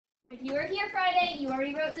If you were here Friday, you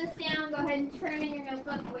already wrote this down, go ahead and turn in your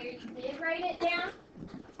notebook where you did write it down.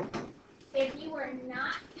 If you were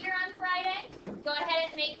not here on Friday, go ahead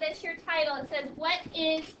and make this your title. It says, what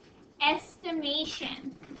is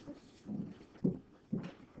estimation?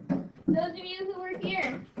 Those of you who were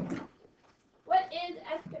here, what is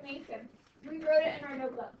estimation? We wrote it in our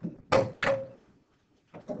notebook.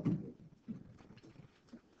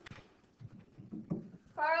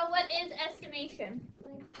 Carl, what is estimation?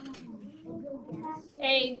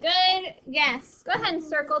 A good guess. Go ahead and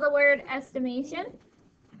circle the word estimation.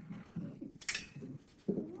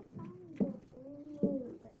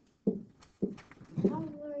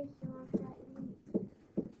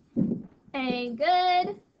 A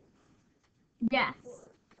good guess.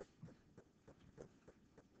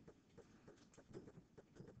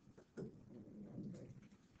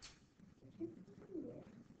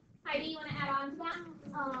 Heidi, you want to add on to that?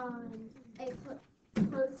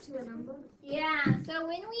 Close to a number. Yeah, so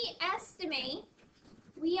when we estimate,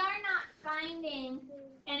 we are not finding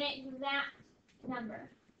an exact number.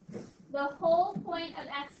 The whole point of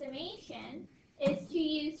estimation is to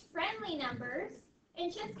use friendly numbers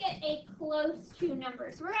and just get a close to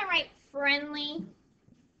number. So we're going to write friendly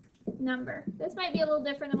number. This might be a little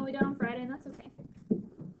different than what we did on Friday, and that's okay.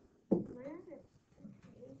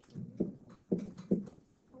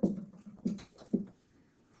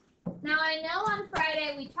 Now I know on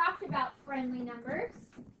Friday we talked about friendly numbers.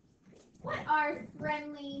 What are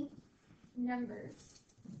friendly numbers?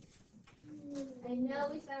 I know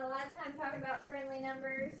we spent a lot of time talking about friendly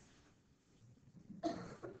numbers.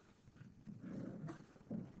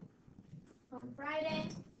 On Friday.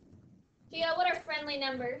 Gio, what are friendly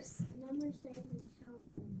numbers? Numbers that you count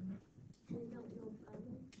and don't know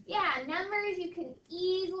problem. Yeah, numbers you can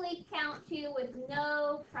easily count to with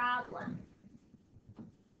no problem.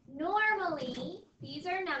 Normally, these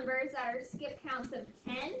are numbers that are skip counts of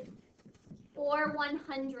 10 or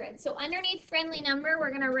 100. So underneath friendly number, we're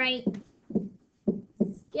going to write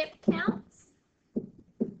skip counts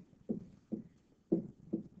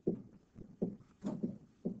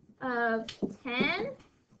of 10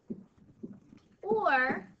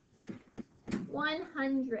 or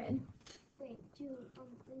 100. Wait,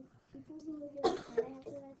 people who live in the car, I have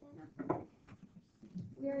to write that down?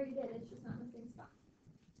 We already did, it's just not in the same spot.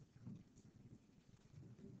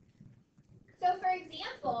 So for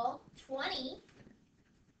example, 20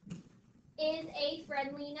 is a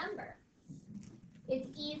friendly number. It's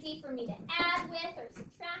easy for me to add with or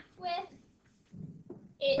subtract with.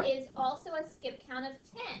 It is also a skip count of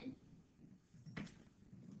 10.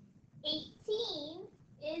 18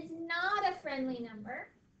 is not a friendly number.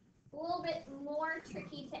 A little bit more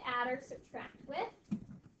tricky to add or subtract with.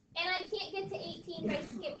 And I can't get to 18 by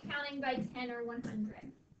skip counting by 10 or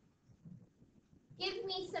 100. Give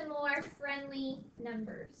me some more friendly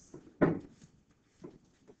numbers.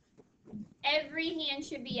 Every hand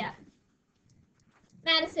should be up.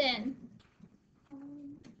 Madison.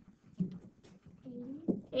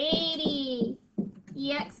 80.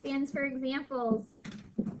 EX stands for examples.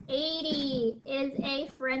 80 is a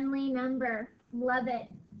friendly number. Love it.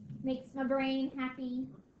 Makes my brain happy.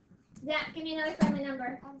 Zach, give me another friendly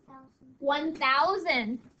number. 1,000.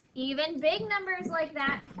 1,000. Even big numbers like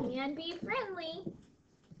that can be friendly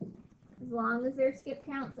as long as they're skip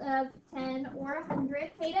counts of 10 or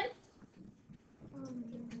 100. Hayden?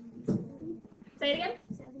 Say it again.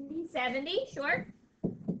 70. 70, sure.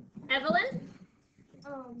 Evelyn?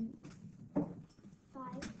 5.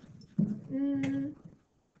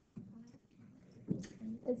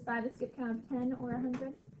 Is 5 a skip count of 10 or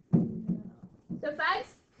 100? So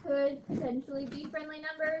 5s could potentially be friendly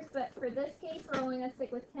numbers, but for this case, we're only going to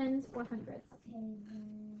stick with 10s or 100s. Okay,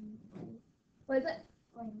 What is it?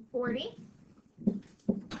 40.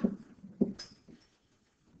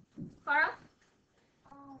 Carl?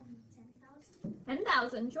 10,000.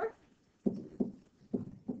 10,000, sure.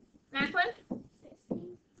 Macklin?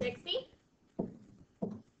 60.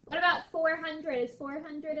 What about 400? Is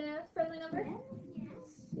 400 a friendly number? Yes.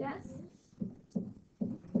 Yes.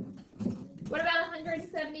 What about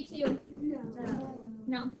 172?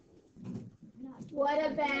 No. What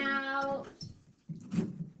about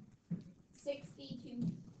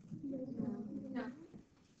 62? No.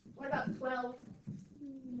 What about 12?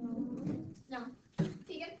 No.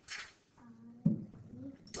 Tegan?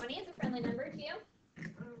 20 is a friendly number. Gio?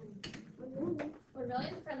 1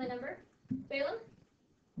 million is a friendly number. Balaam?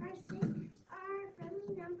 Are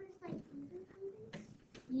friendly numbers like even numbers?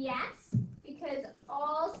 Yes, because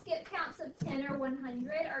all skip counts of 10 or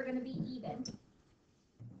 100 are going to be even.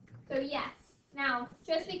 So yes. Now,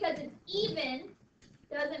 just because it's even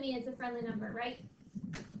doesn't mean it's a friendly number, right?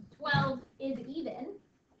 12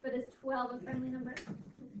 12 a friendly number?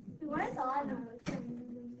 What is odd number? Okay.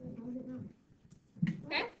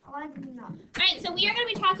 Odd number. All right, so we are going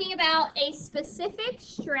to be talking about a specific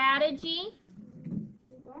strategy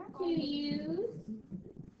to use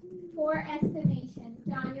for estimation.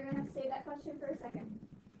 John, you're going to have to save that question for a second.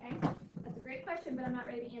 Okay? That's a great question, but I'm not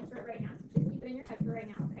ready to answer it right now. So just keep it in your head for right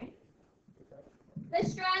now, okay? The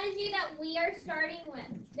strategy that we are starting with,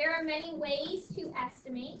 there are many ways to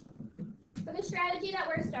estimate, but the strategy that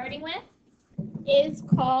we're starting with is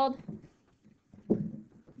called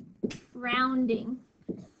rounding.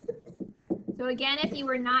 So again, if you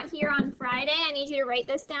were not here on Friday, I need you to write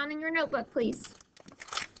this down in your notebook, please.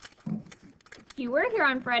 If you were here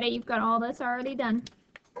on Friday, you've got all this already done.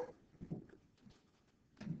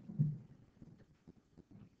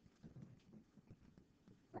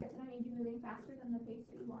 I need you moving faster than the pace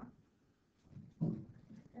that you are.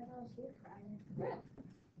 That was here Friday.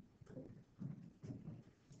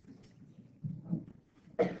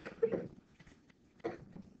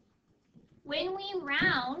 When we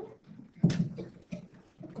round,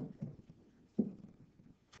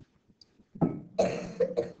 I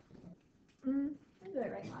did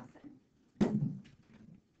it right last time.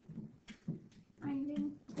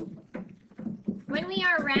 When we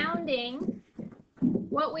are rounding,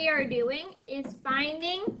 what we are doing is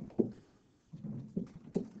finding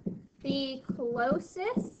the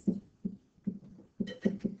closest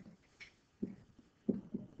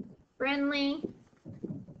friendly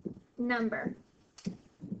number.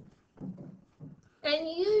 And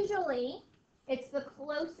usually it's the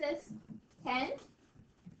closest 10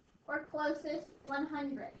 or closest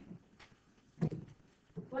 100.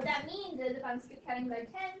 What that means is if I'm skip counting by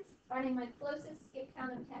 10s, finding my closest skip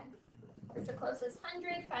count of 10. If it's the closest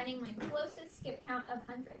 100, finding my closest skip count of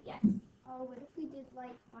 100. Yes. Oh, what if we did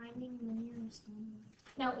like finding the nearest number?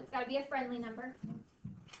 No, it's got to be a friendly number.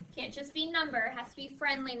 Can't just be number. It has to be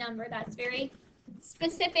friendly number. That's very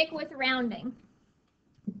specific with rounding.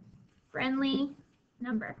 Friendly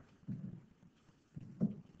number.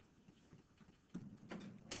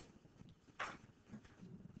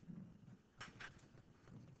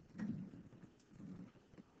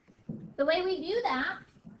 The way we do that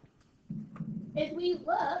is we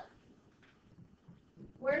look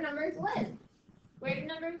where numbers live. Where do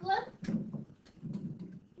numbers live?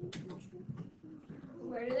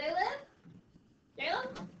 Where do they live?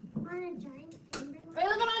 Caleb? On a giant number We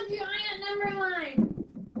live on a giant number line.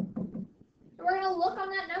 So we're going to look on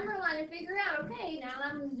that number line and figure out, okay, now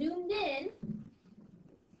that I'm zoomed in,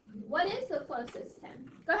 what is the closest 10?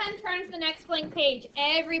 Go ahead and turn to the next blank page.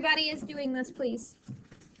 Everybody is doing this, please.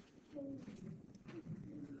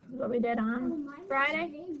 This is what we did on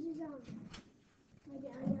Friday.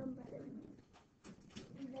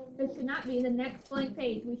 This should not be the next blank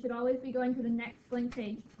page. We should always be going to the next blank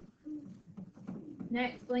page.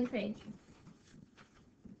 Next blank page.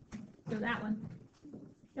 So that one.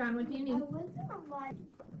 John, what do you need?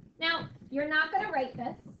 Now, you're not going to write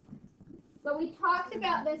this, but we talked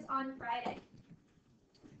about this on Friday.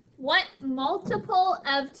 What multiple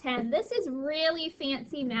of 10? This is really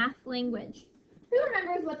fancy math language. Who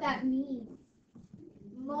remembers what that means?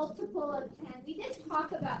 Multiple of 10. We did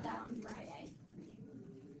talk about that on Friday.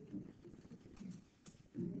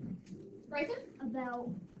 Bryson? About.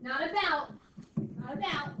 Not about. Not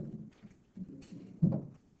about.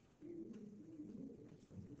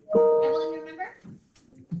 Evelyn, remember?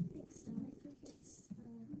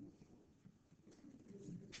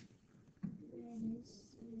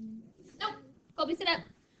 Nope. Colby, sit up.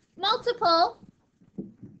 Multiple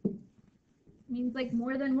means like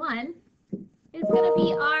more than one is going to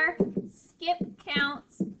be our skip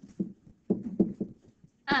counts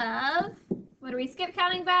of, what are we skip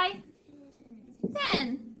counting by?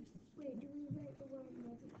 10. Wait, do we write the word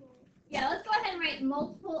multiple? Yeah, let's go ahead and write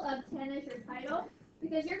multiple of 10 as your title,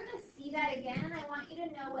 because you're going to see that again, and I want you to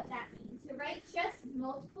know what that means. So write just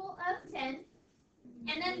multiple of 10,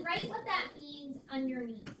 and then write what that means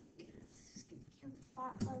underneath.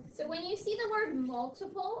 So when you see the word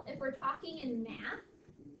multiple, if we're talking in math,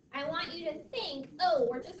 I want you to think, oh,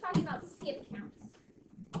 we're just talking about skip counts.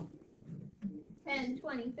 10,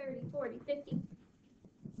 20, 30, 40, 50.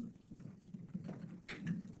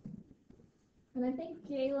 And I think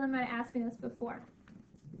Jayla might have asked me this before.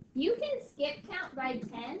 You can skip count by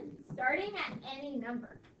 10 starting at any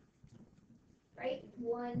number. Right?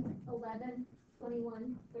 1, 11,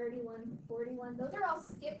 21, 31, 41. Those are all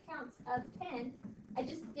skip counts of 10. I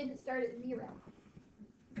just didn't start at 0.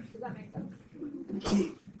 Does that make sense?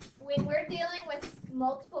 When we're dealing with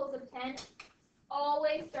multiples of 10,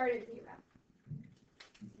 always start at 0.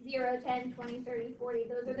 0, 10, 20, 30, 40.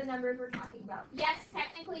 Those are the numbers we're talking about. Yes,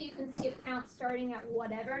 technically you can skip count starting at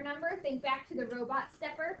whatever number. Think back to the robot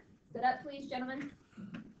stepper. Sit up, please, gentlemen.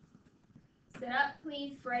 Sit up,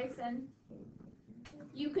 please, Bryson.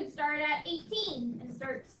 You could start at 18 and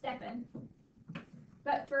start stepping.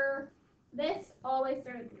 But for this, always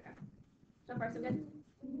start at 0. So far, so good?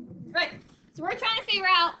 Right. So we're trying to figure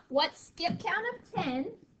out what skip count of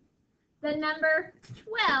 10 the number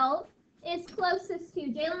 12 is closest to.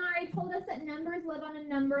 Jalen already told us that numbers live on a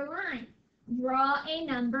number line. Draw a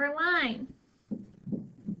number line.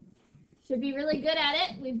 Should be really good at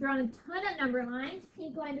it. We've drawn a ton of number lines.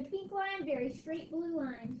 Pink line to pink line, very straight blue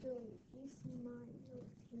line. So you see mine.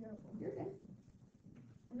 You're good.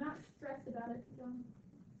 I'm not stressed about it, John.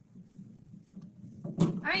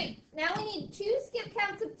 All right, now we need 2 skip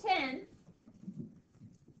counts of 10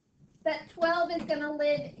 that 12 is going to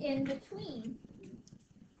live in between.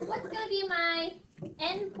 What's going to be my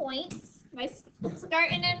end points, my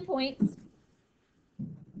start and end points,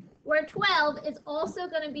 where 12 is also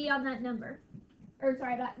going to be on that number, or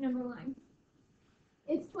sorry, that number line?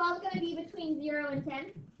 Is 12 going to be between 0 and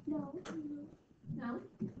 10? No. No.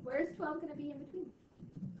 Where's 12 going to be in between?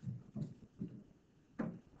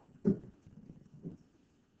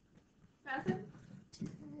 Awesome.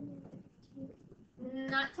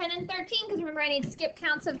 Not 10 and 13, because remember I need skip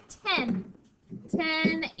counts of 10.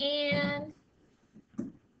 10 and,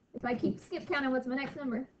 if I keep skip counting, what's my next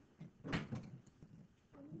number?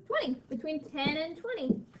 20, between 10 and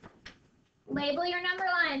 20. Label your number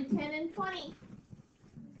line, 10 and 20.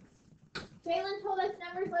 Jalen told us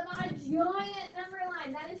numbers live on a giant number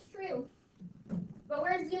line. That is true. But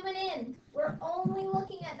we're zooming in. We're only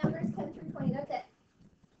looking at numbers 10 through 20. That's it.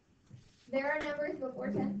 There are numbers before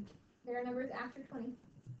 10. There are numbers after 20.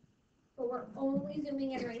 But we're only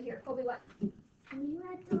zooming in right here. Colby, what? You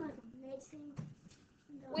had to like mixing.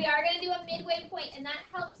 We are going to do a midway point, and that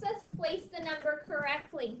helps us place the number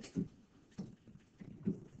correctly.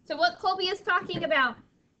 So what Colby is talking about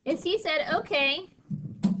is he said, okay,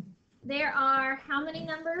 there are how many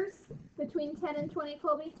numbers between 10 and 20,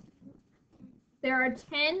 Colby? There are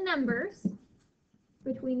 10 numbers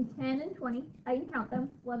between 10 and 20. I can count them.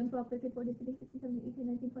 11, 12, 13, 14, 15, 16, 17, 18,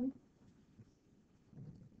 19, 20.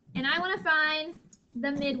 And I want to find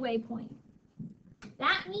the midway point.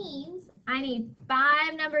 That means I need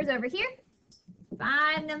 5 numbers over here,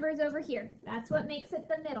 5 numbers over here. That's what makes it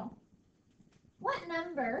the middle. What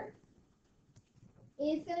number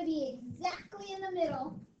is going to be exactly in the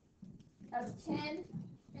middle of 10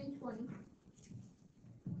 and 20?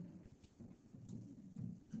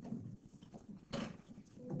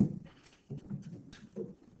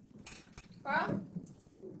 Carl?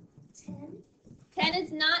 10. 10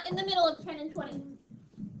 is not in the middle of 10 and 20.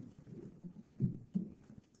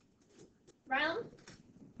 Brown?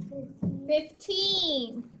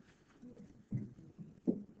 15.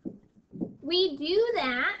 We do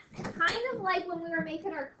that kind of like when we were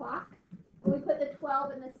making our clock. We put the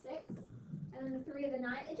 12 and the 6 and then the 3 and the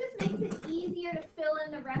 9. It just makes it easier to fill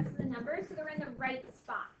in the rest of the numbers so they're in the right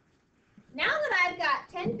spot. Now that I've got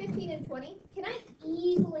 10, 15, and 20, can I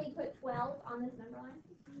easily put 12 on this number line?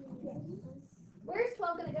 Yes. Where's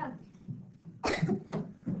 12 going to go?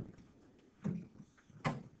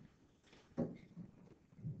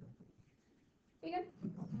 You good?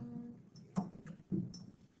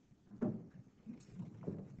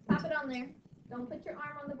 Pop it on there. Don't put your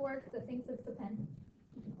arm on the board because it thinks it's the pen.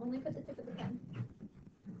 Only put the tip of the pen.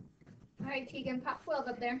 All right, Tegan, pop 12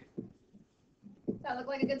 up there. Does that look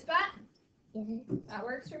like a good spot? Yes. That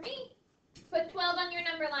works for me. Put 12 on your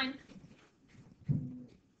number line.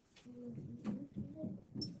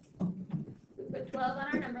 We put 12 on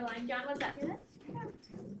our number line. John, what's that?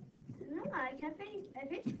 No, I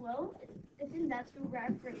think 12. I think that's where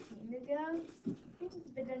 13 to go.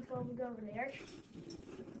 But then 12 will go over there.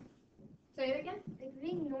 Say it again. I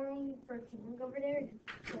think normally 13 will go over there and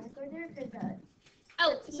 12 go there because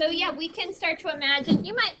Oh, so yeah, we can start to imagine.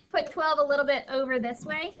 You might put 12 a little bit over this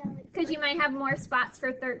way because you might have more spots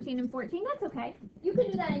for 13 and 14. That's okay. You can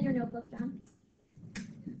do that in your notebook, John.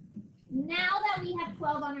 Now that we have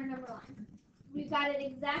 12 on our number line, we've got it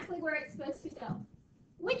exactly where it's supposed to go.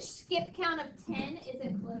 Which skip count of 10 is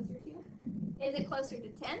it closer to? Is it closer to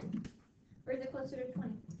 10 or is it closer to 20?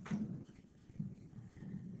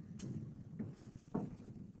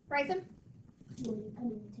 Bryson?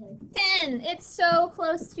 10. It's so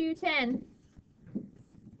close to 10.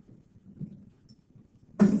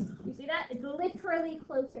 You see that? It's literally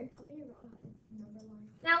closer.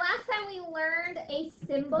 Now, last time we learned a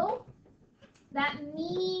symbol that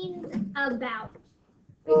means about.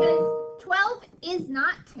 Because 12 is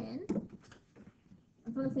not 10.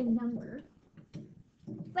 It's not the same number.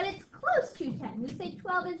 But it's close to 10. We say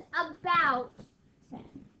 12 is about 10.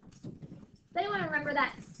 Does anyone remember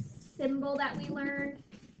that symbol that we learned?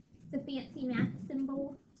 The fancy math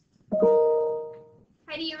symbol.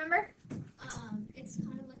 Heidi, you remember? It's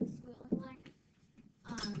kind of like a squiggly line.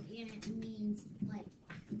 And it means like,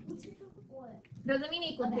 what's it called? What? Doesn't mean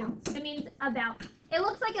equal About. to. It means about. It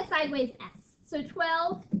looks like a sideways S. So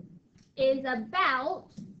 12 is about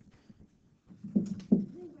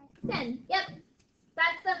 10. Yep.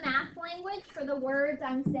 That's the math language for the words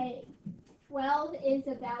I'm saying. 12 is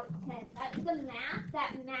about 10. That's the math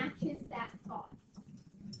that matches that thought.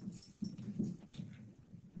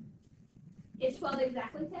 Is 12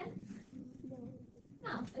 exactly 10?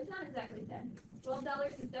 No, it's not exactly 10.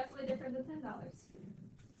 $12 is definitely different than $10.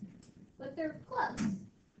 But they're close.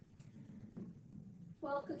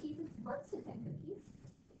 12 cookies is close to 10 cookies.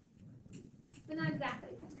 But not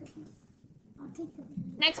exactly 10 cookies. I'll take the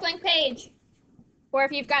Next blank page. Or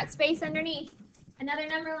if you've got space underneath, another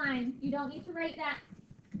number line. You don't need to write that.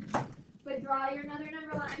 But draw your another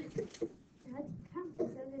number line. That kind of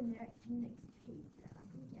says in there next page.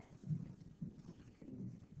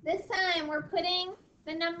 This time we're putting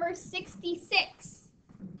the number 66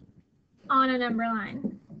 on a number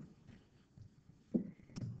line.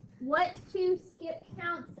 What two skip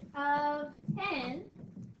counts of 10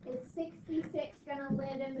 is 66 going to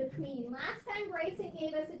live in between? Last time Bryson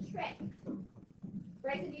gave us a trick.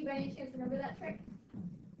 Bryson, do you by any chance remember that trick?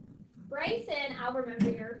 Bryson, I'll remember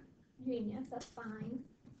your genius, that's fine.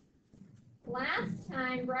 Last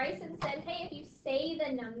time Bryson said, hey, if you say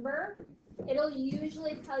the number, it'll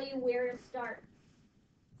usually tell you where to start.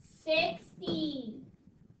 66.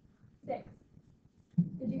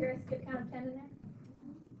 Did you hear a skip count of 10 in there?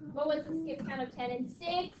 What was the skip count of 10 in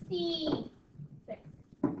 66?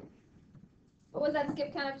 What was that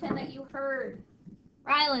skip count of 10 that you heard?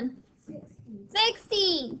 Rylan?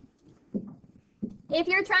 60. If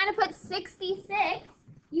you're trying to put 66,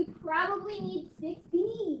 you probably need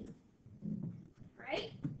 60.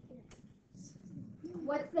 Right?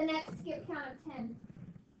 What's the next skip count of 10?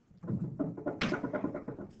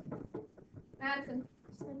 Madison.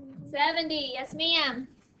 70. Yes, ma'am.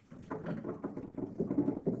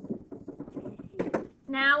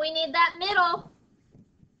 Now we need that middle.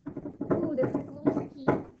 Ooh, this is a little tricky.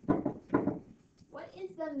 What is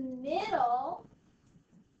the middle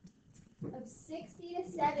of 60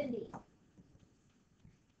 to 70?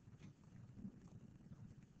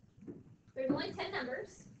 There's only 10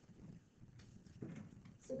 numbers.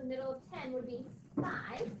 So the middle of 10 would be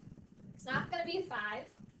 5. It's not going to be a 5.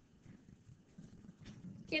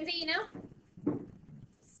 Kenzie, you know?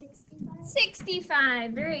 65.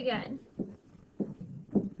 65. Very good.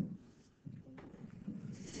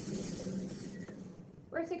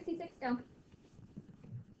 Where'd 66 go?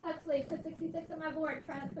 Huxley, put 66 on my board.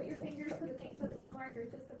 Try not to put your fingers because it can't put the marker.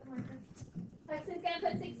 Just put the marker. Huxley's going to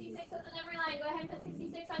put 66 on the number line. Go ahead and put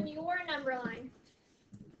 66 on your number line.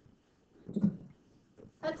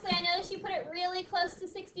 Huxley, I noticed you put it really close to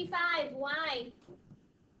 65. Why?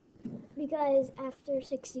 Because after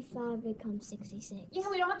 65 becomes 66. Yeah,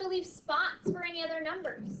 we don't have to leave spots for any other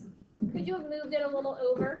numbers. Could you have moved it a little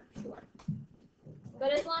over? Sure.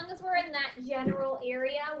 But as long as we're in that general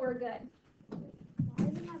area, we're good. Why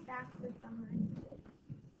is it not backwards behind it?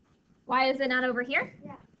 Why is it not over here?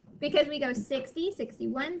 Yeah. Because we go 60,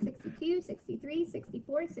 61, 62, 63,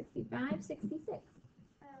 64, 65, 66.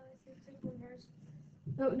 Oh, it's just reverse.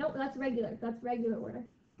 Oh, nope, that's regular. That's regular order.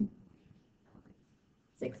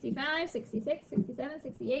 65, 66, 67,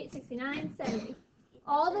 68, 69, 70.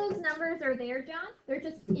 All those numbers are there, John. They're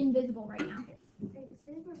just invisible right now. It says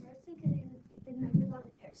reverse because the numbers on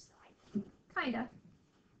their side. Kinda.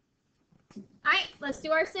 Alright, let's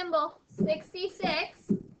do our symbol.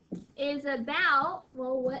 66 is about,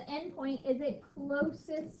 well, what endpoint is it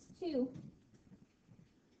closest to?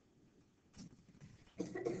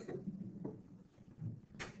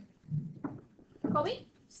 Colby?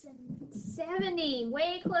 70,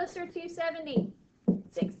 way closer to 70.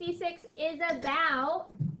 66 is about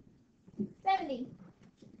 70.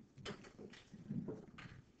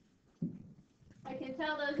 I can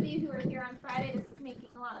tell those of you who were here on Friday, this is making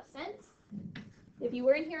a lot of sense. If you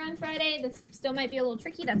weren't here on Friday, this still might be a little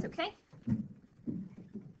tricky. That's okay.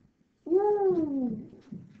 Ooh,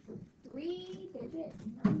 3-digit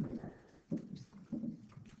number. You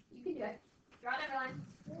can do it. Draw number line.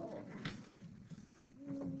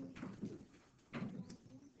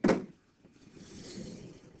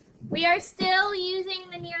 We are still using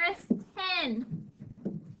the nearest 10.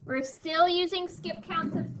 We're still using skip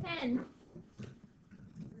counts of 10.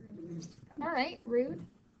 All right, rude.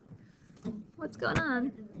 What's going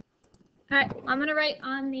on? All right, I'm gonna write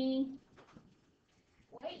on the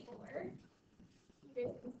whiteboard. You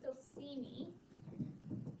guys can still see me.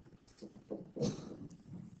 All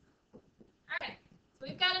right, so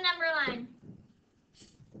we've got a number line.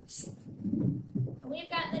 We've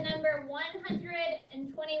got the number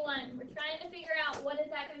 121. We're trying to figure out what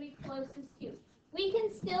is that going to be closest to. We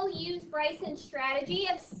can still use Bryson's strategy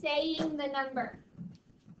of saying the number.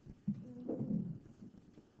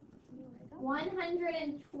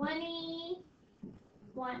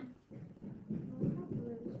 121.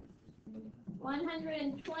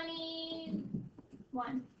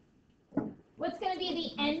 121. What's going to be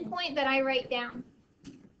the end point that I write down?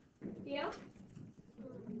 You know?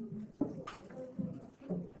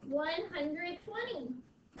 120.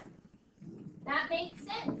 That makes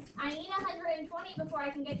sense. I need 120 before I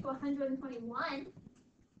can get to 121.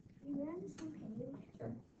 Sure.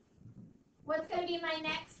 What's going to be my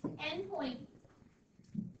next endpoint?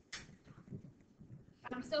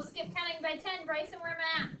 I'm still skip counting by 10. Bryson, where am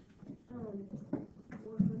I at?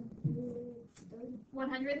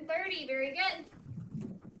 130. Very good.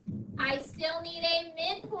 I still need a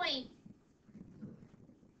midpoint.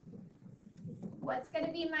 What's going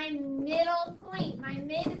to be my middle point, my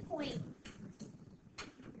midpoint?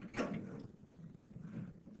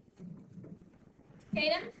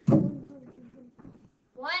 Tatum?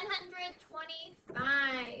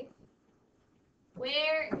 125.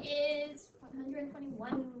 Where is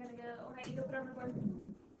 121 going to go? Heidi, go put it on the board.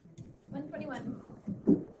 121.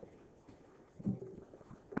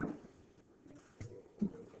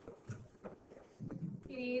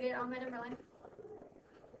 You need it on my number line.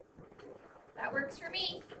 That works for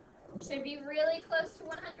me. Should be really close to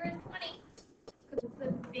 120 because it's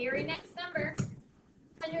the very next number.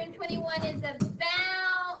 121 is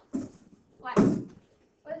about what?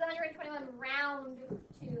 What is 121 round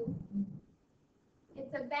to?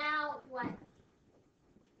 It's about what?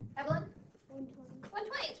 Evelyn?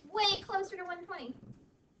 120. It's way closer to 120.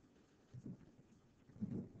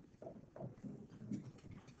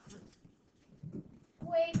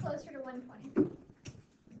 Way closer to 120.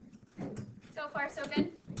 So far, so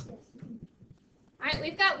good? All right,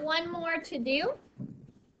 we've got one more to do.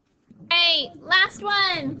 Hey, last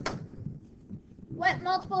one. What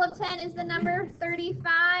multiple of 10 is the number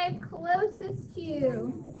 35 closest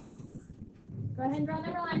to? Go ahead and draw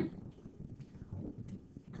number line.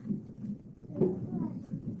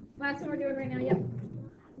 That's what we're doing right now, yep.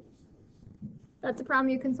 That's a problem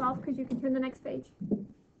you can solve because you can turn the next page.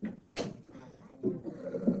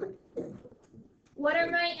 What are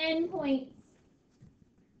my endpoints?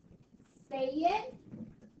 Say it.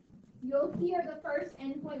 You'll hear the first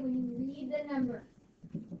endpoint when you read the number.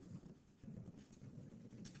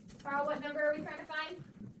 Carl, what number are we trying to find?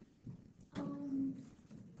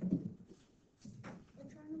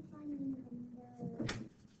 We're trying to find the number.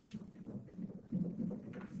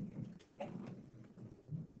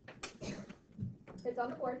 It's on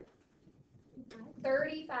the board.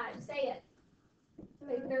 35. Say it.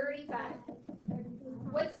 Say 35.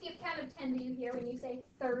 What skip count of 10 do you hear when you say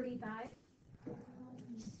 35?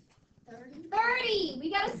 30!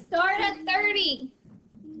 We gotta start at 30.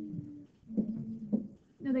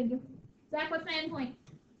 No, thank you. Zach, what's my endpoint?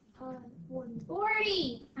 40.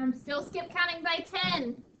 40. I'm still skip counting by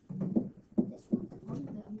 10.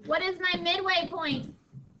 What is my midway point?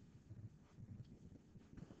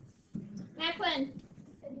 Macklin?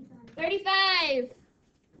 35.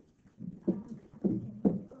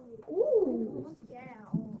 Ooh.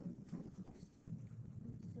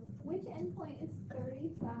 Which endpoint is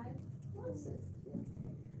 35 closest?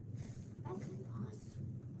 That's impossible.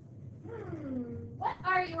 What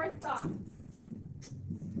are your thoughts?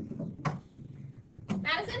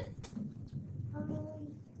 Madison?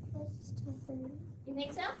 Closest to 30. You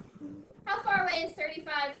think so? How far away is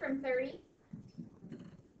 35 from 30?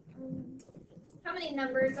 How many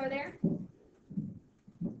numbers are there?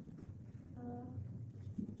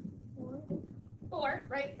 4. 4,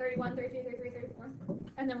 right? 31, 32, 33, 34.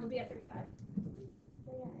 And then we'll be at 35.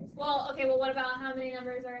 Yeah. Well, okay, well, what about how many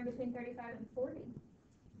numbers are in between 35 and 40?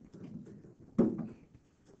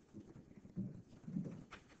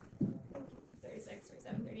 36,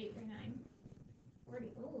 37, 38, 39, 40.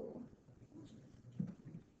 Ooh.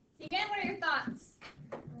 Again, what are your thoughts?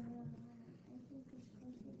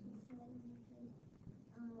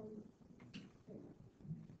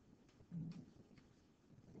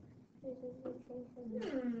 I think it's closer to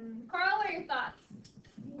 700. Carl, what are your thoughts?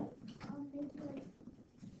 I'll make it like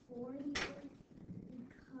 40 because it was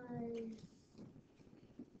like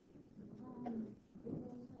 35,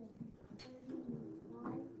 36, 37, 38,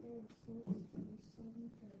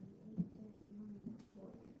 39,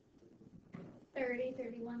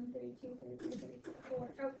 31, 32, 33, 34.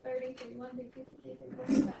 Oh, 30, 31, 32,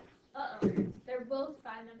 33, 35. Uh-oh. They're both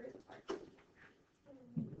 5 numbers apart.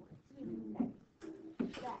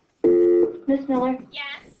 Miss Miller,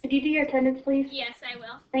 Yes. could you do your attendance, please? Yes, I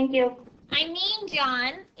will. Thank you. I mean,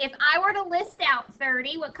 John, if I were to list out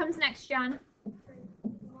 30, what comes next, John?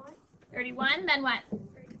 31, then what?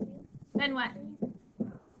 Then what?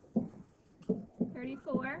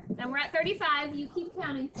 34. Then we're at 35. You keep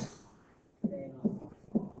counting.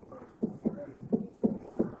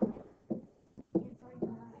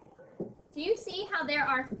 Do you see how there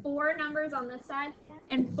are 4 numbers on this side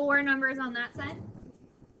and 4 numbers on that side?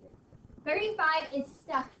 35 is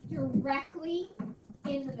stuck directly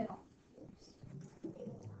in the middle.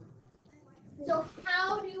 So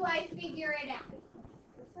how do I figure it out?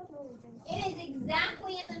 It is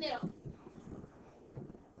exactly in the middle.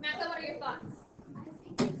 Martha, what are your thoughts? I think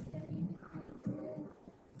it's 30.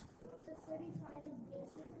 The 35 is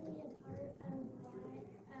basically a part of what, of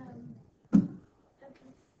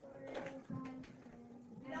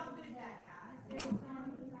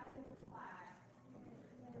the 45.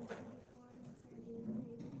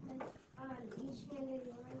 Each hand in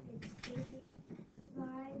line is basic. 5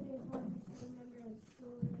 is one the same number of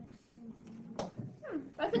school.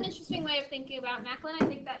 That's an interesting way of thinking about Macklin. I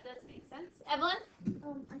think that does make sense. Evelyn?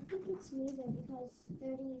 I think it's neither because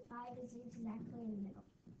 35 is exactly in the middle.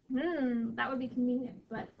 That would be convenient,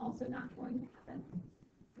 but also not going to happen.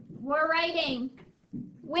 We're writing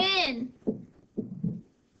when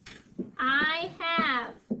I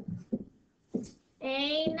have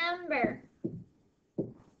a number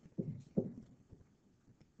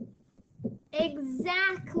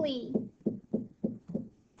exactly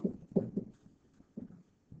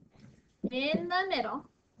in the middle,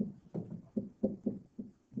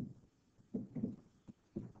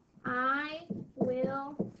 I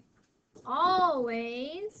will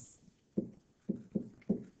always,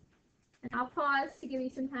 and I'll pause to give you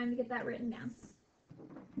some time to get that written down.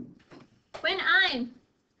 When I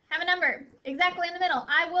have a number exactly in the middle,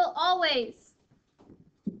 I will always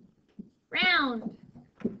round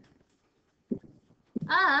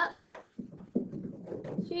up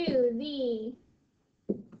to the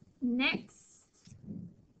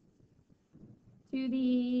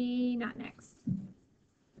not next,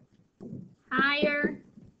 higher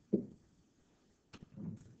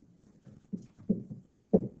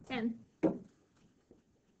 10.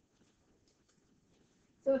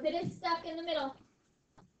 So if it is stuck in the middle,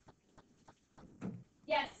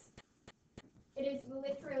 yes, it is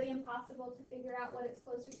literally impossible to figure out what it's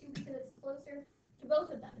closer to because it's closer to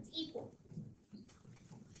both of them. It's equal.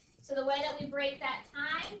 So the way that we break that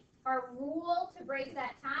tie, our rule to break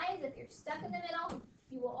that tie is if you're stuck in the middle,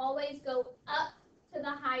 you will always go up to the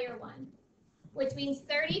higher one, which means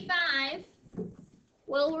 35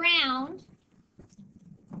 will round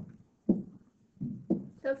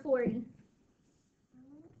to 40.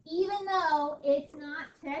 Even though it's not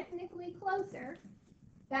technically closer,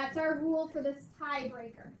 that's our rule for this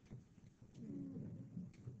tiebreaker.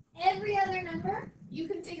 Every other number, you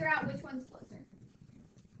can figure out which one's closer.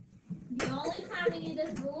 The only time we need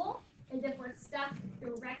this rule is if we're stuck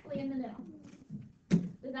directly in the middle.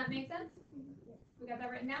 Does that make sense? We got that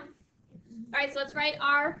written down? All right, so let's write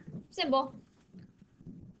our symbol.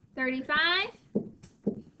 35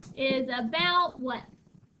 is about what?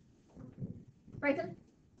 Write them.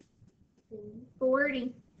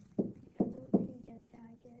 40.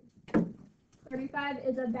 35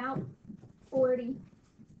 is about 40.